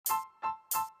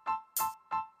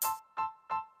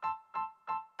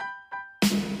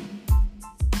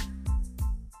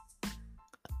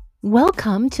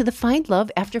Welcome to the Find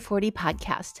Love After 40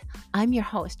 podcast. I'm your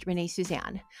host, Renee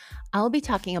Suzanne. I'll be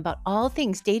talking about all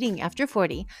things dating after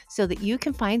 40 so that you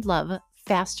can find love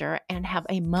faster and have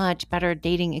a much better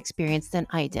dating experience than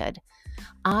I did.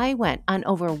 I went on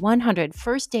over 100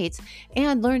 first dates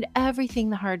and learned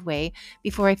everything the hard way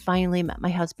before I finally met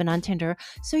my husband on Tinder,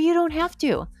 so you don't have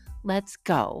to. Let's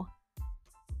go.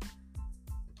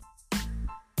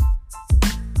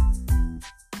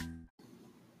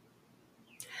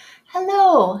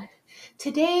 Hello.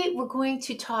 Today we're going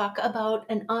to talk about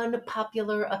an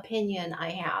unpopular opinion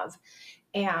I have.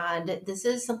 And this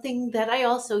is something that I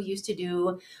also used to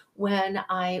do when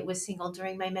I was single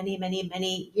during my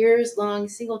many years long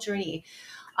single journey.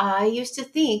 I used to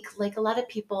think, like a lot of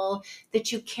people,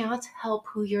 that you can't help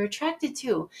who you're attracted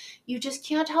to. You just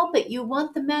can't help it. You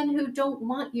want the men who don't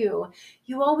want you.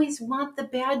 You always want the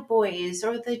bad boys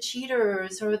or the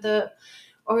cheaters or the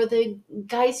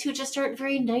guys who just aren't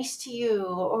very nice to you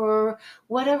or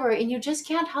whatever, and you just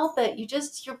can't help it.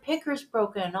 Your picker's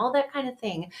broken, all that kind of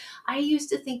thing. I used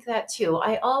to think that too.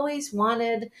 I always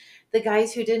wanted the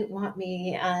guys who didn't want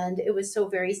me, and it was so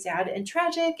very sad and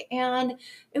tragic, and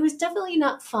it was definitely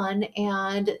not fun,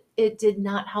 and it did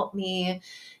not help me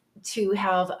to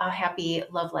have a happy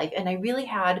love life. And I really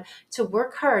had to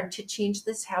work hard to change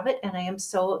this habit. And I am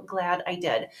so glad I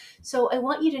did. So I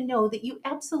want you to know that you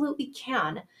absolutely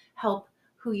can help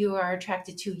who you are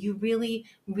attracted to. You really,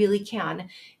 really can.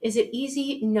 Is it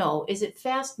easy? No. Is it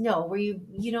fast? No.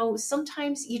 Where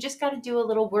sometimes you just got to do a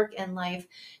little work in life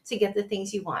to get the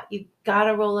things you want. You got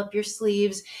to roll up your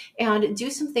sleeves and do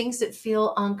some things that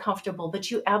feel uncomfortable, but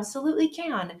you absolutely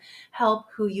can help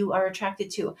who you are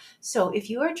attracted to. So if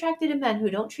you are attracted to men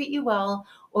who don't treat you well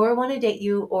or want to date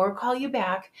you or call you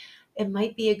back, it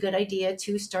might be a good idea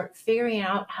to start figuring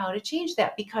out how to change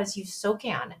that, because you so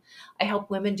can. I help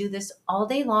women do this all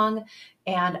day long,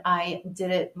 and I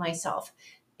did it myself.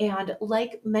 And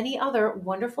like many other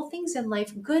wonderful things in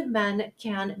life, good men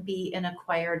can be an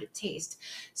acquired taste.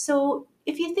 So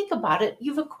if you think about it,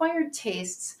 you've acquired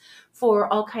tastes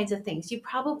for all kinds of things. You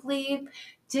probably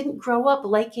didn't grow up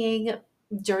liking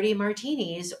dirty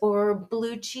martinis or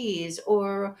blue cheese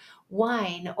or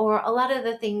wine or a lot of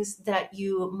the things that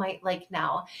you might like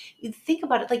now. You think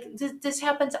about it, like this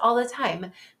happens all the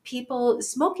time. People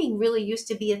smoking really used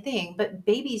to be a thing, but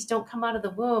babies don't come out of the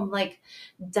womb like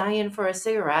dying for a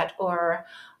cigarette or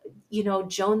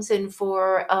jonesing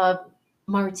for a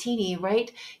martini, right?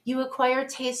 You acquire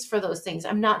taste for those things.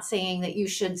 I'm not saying that you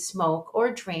should smoke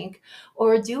or drink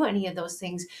or do any of those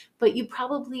things, but you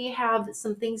probably have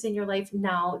some things in your life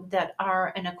now that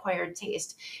are an acquired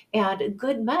taste. And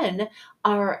good men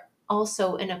are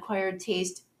also an acquired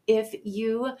taste if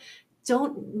you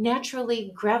don't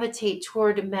naturally gravitate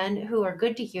toward men who are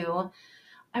good to you.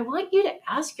 I want you to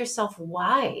ask yourself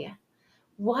why.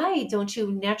 Why don't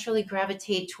you naturally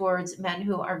gravitate towards men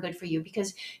who are good for you?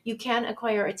 Because you can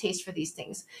acquire a taste for these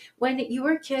things. When you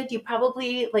were a kid, you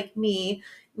probably, like me,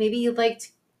 maybe you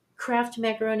liked Kraft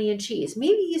macaroni and cheese.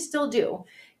 Maybe you still do.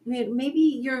 Maybe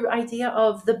your idea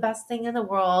of the best thing in the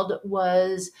world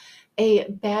was a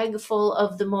bag full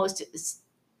of the most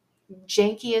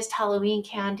jankiest Halloween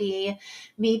candy.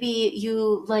 Maybe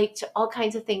you liked all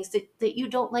kinds of things that you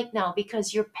don't like now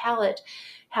because your palate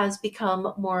has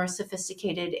become more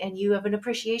sophisticated and you have an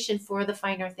appreciation for the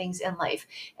finer things in life.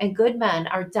 And good men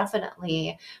are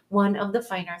definitely one of the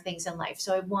finer things in life.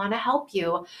 So I want to help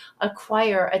you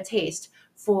acquire a taste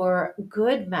for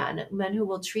good men, men who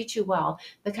will treat you well,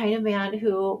 the kind of man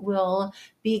who will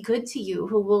be good to you,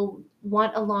 who will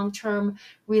want a long term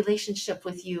relationship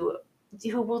with you,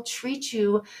 who will treat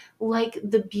you like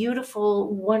the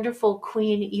beautiful, wonderful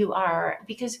queen you are,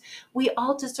 because we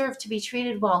all deserve to be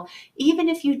treated well. Even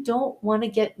if you don't want to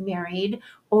get married,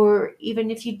 or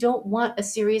even if you don't want a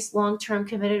serious, long term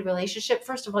committed relationship,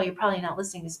 first of all, you're probably not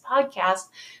listening to this podcast.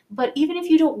 But even if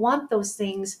you don't want those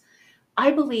things,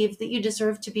 I believe that you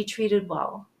deserve to be treated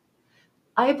well.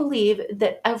 I believe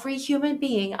that every human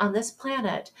being on this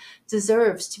planet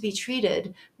deserves to be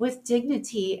treated with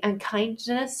dignity and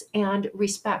kindness and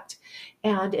respect.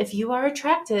 And if you are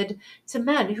attracted to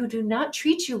men who do not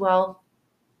treat you well,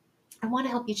 I want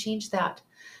to help you change that,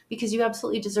 because you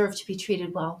absolutely deserve to be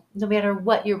treated well. No matter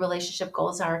what your relationship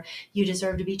goals are, you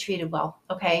deserve to be treated well.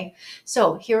 Okay.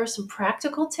 So here are some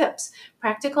practical tips,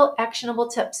 practical actionable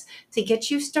tips to get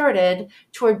you started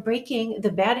toward breaking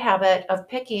the bad habit of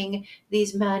picking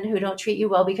these men who don't treat you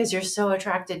well because you're so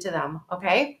attracted to them.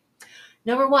 Okay.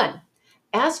 Number one,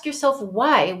 ask yourself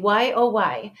why, oh,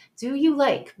 why do you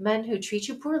like men who treat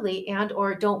you poorly and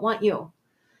or don't want you?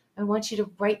 I want you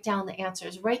to write down the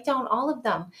answers. Write down all of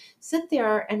them. Sit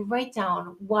there and write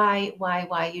down why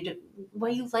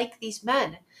you like these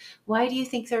men. Why do you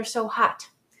think they're so hot,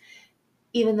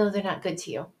 even though they're not good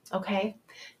to you? Okay.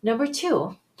 Number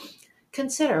two,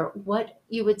 consider what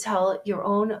you would tell your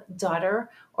own daughter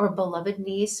or beloved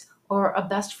niece or a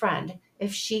best friend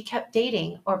if she kept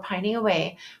dating or pining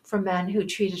away for men who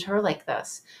treated her like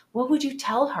this. What would you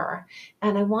tell her?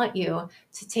 And I want you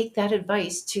to take that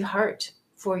advice to heart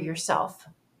for yourself.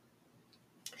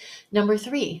 Number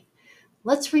three,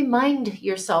 let's remind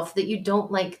yourself that you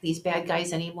don't like these bad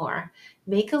guys anymore.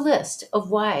 Make a list of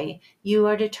why you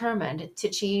are determined to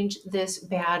change this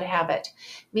bad habit.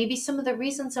 Maybe some of the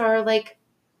reasons are like,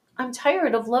 I'm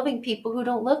tired of loving people who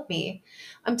don't love me.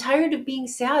 I'm tired of being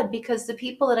sad because the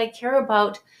people that I care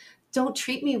about don't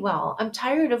treat me well. I'm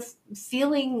tired of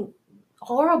feeling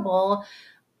horrible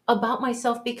about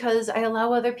myself because I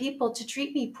allow other people to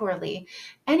treat me poorly.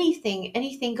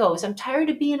 Anything goes. I'm tired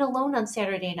of being alone on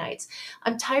Saturday nights.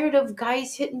 I'm tired of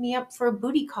guys hitting me up for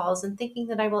booty calls and thinking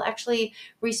that I will actually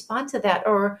respond to that,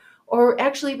 or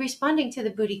actually responding to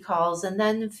the booty calls and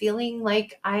then feeling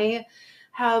like I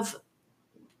have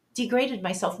degraded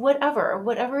myself.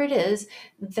 Whatever it is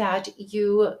that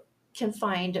you can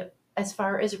find as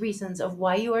far as reasons of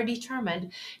why you are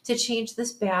determined to change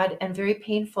this bad and very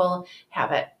painful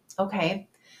habit. Okay.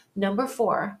 Number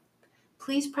four,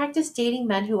 please practice dating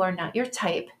men who are not your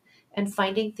type and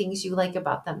finding things you like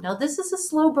about them. Now, this is a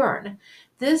slow burn.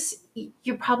 This,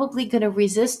 you're probably going to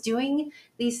resist doing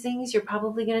these things. You're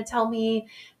probably going to tell me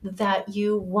that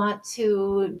you want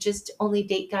to just only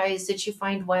date guys that you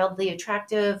find wildly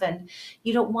attractive and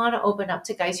you don't want to open up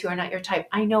to guys who are not your type.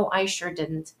 I know I sure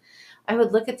didn't. I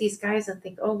would look at these guys and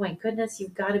think, oh my goodness,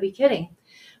 you've got to be kidding.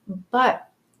 But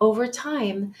over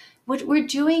time, what we're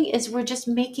doing is we're just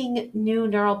making new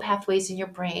neural pathways in your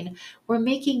brain. We're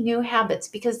making new habits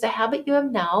because the habit you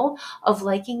have now of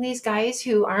liking these guys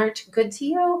who aren't good to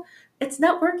you, it's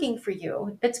not working for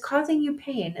you. It's causing you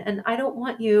pain. And I don't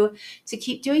want you to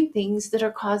keep doing things that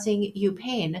are causing you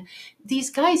pain.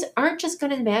 These guys aren't just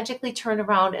going to magically turn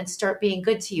around and start being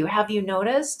good to you. Have you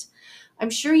noticed? I'm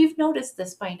sure you've noticed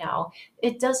this by now.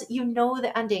 It does, you know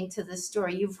the ending to this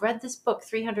story. You've read this book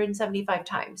 375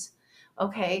 times.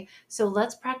 Okay, so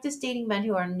let's practice dating men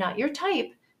who are not your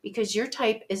type because your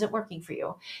type isn't working for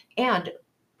you. And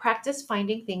practice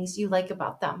finding things you like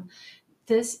about them.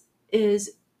 This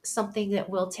is something that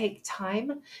will take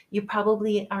time. You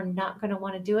probably are not going to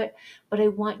want to do it, but I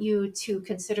want you to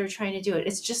consider trying to do it.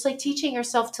 It's just like teaching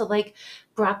yourself to like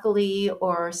broccoli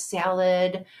or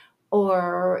salad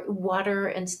or water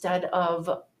instead of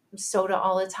soda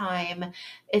all the time.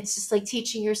 It's just like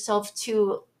teaching yourself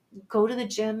to go to the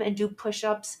gym and do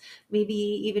push-ups. Maybe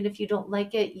even if you don't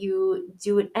like it, you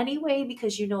do it anyway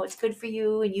because you know it's good for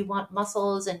you and you want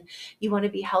muscles and you want to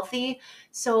be healthy.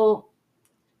 So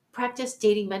practice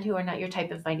dating men who are not your type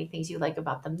and finding things you like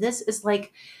about them. This is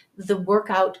like the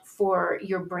workout for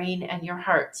your brain and your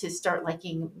heart to start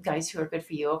liking guys who are good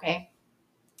for you, okay?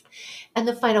 And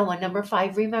the final one, number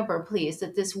five, remember, please,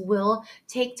 that this will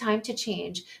take time to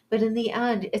change, but in the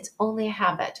end, it's only a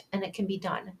habit and it can be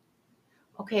done.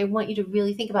 Okay, I want you to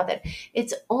really think about that.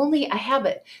 It's only a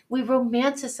habit. We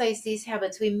romanticize these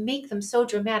habits. We make them so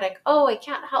dramatic. Oh, I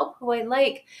can't help who I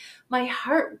like. My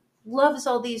heart loves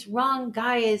all these wrong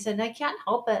guys and I can't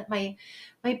help it. My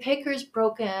picker's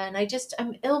broken.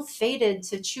 I'm ill-fated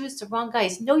to choose the wrong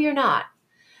guys. No, you're not.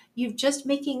 You've just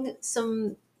making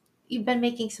some you've been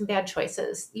making some bad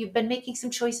choices. You've been making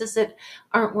some choices that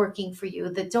aren't working for you,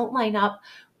 that don't line up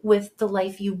with the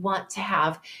life you want to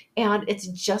have. And it's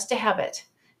just a habit.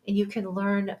 And you can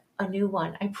learn a new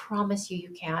one. I promise you,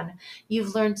 you can.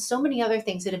 You've learned so many other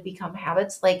things that have become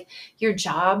habits, like your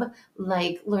job,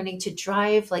 like learning to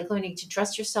drive, like learning to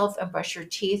dress yourself and brush your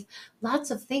teeth. Lots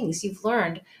of things you've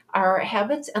learned are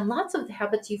habits, and lots of the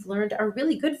habits you've learned are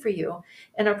really good for you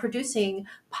and are producing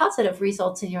positive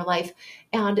results in your life.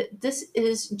 And this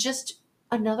is just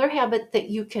another habit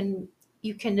that you can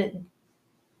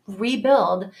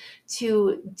rebuild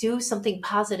to do something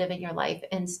positive in your life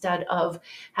instead of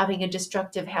having a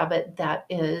destructive habit that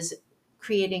is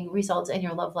creating results in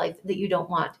your love life that you don't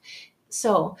want.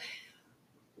 So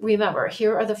remember,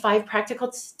 here are the five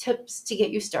practical tips to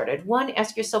get you started. One,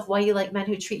 ask yourself why you like men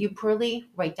who treat you poorly.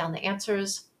 Write down the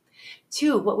answers.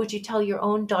 Two, what would you tell your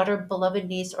own daughter, beloved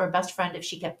niece, or best friend if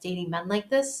she kept dating men like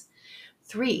this?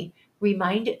 Three,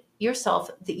 remind yourself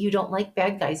that you don't like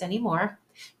bad guys anymore.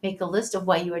 Make a list of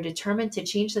why you are determined to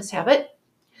change this habit.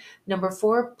 Number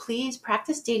four, please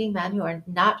practice dating men who are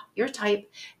not your type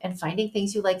and finding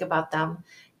things you like about them.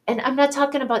 And I'm not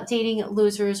talking about dating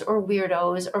losers or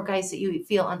weirdos or guys that you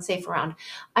feel unsafe around.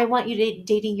 I want you to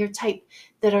dating your type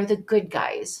that are the good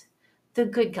guys. The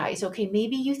good guys. Okay,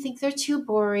 maybe you think they're too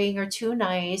boring or too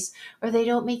nice, or they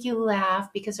don't make you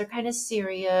laugh because they're kind of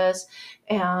serious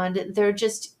and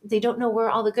they don't know where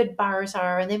all the good bars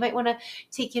are, and they might want to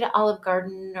take you to Olive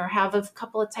Garden or have a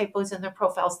couple of typos in their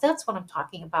profiles. That's what I'm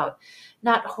talking about.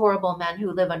 Not horrible men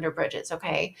who live under bridges,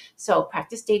 okay? So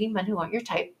practice dating men who aren't your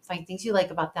type. Find things you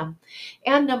like about them.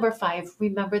 And number 5,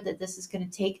 remember that this is going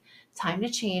to take time to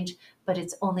change, but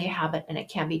it's only a habit and it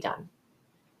can be done.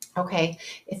 Okay,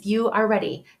 if you are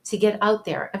ready to get out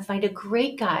there and find a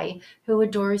great guy who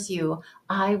adores you,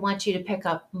 I want you to pick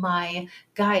up my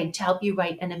guide to help you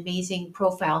write an amazing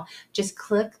profile. Just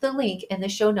click the link in the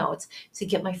show notes to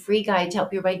get my free guide to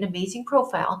help you write an amazing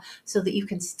profile so that you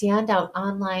can stand out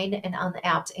online and on the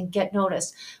apps and get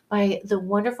noticed by the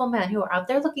wonderful men who are out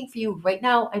there looking for you right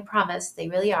now. I promise they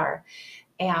really are.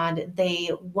 And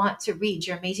they want to read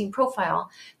your amazing profile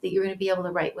that you're going to be able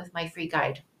to write with my free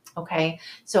guide. Okay,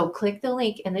 so click the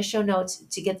link in the show notes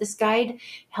to get this guide,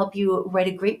 help you write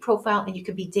a great profile, and you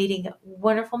could be dating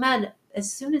wonderful men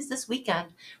as soon as this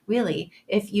weekend, really,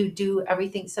 if you do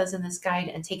everything it says in this guide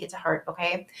and take it to heart.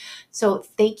 Okay, so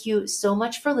thank you so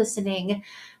much for listening,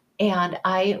 and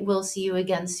I will see you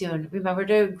again soon. Remember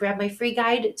to grab my free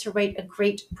guide to write a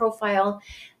great profile,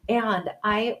 and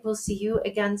I will see you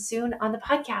again soon on the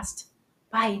podcast.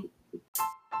 Bye.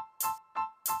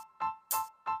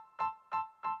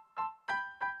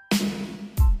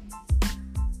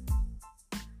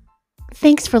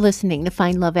 Thanks for listening to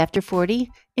Find Love After 40.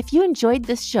 If you enjoyed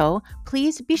this show,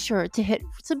 please be sure to hit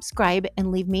subscribe and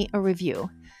leave me a review.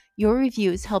 Your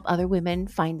reviews help other women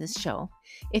find this show.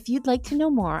 If you'd like to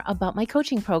know more about my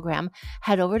coaching program,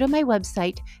 head over to my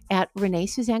website at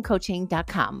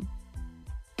reneesuzannecoaching.com.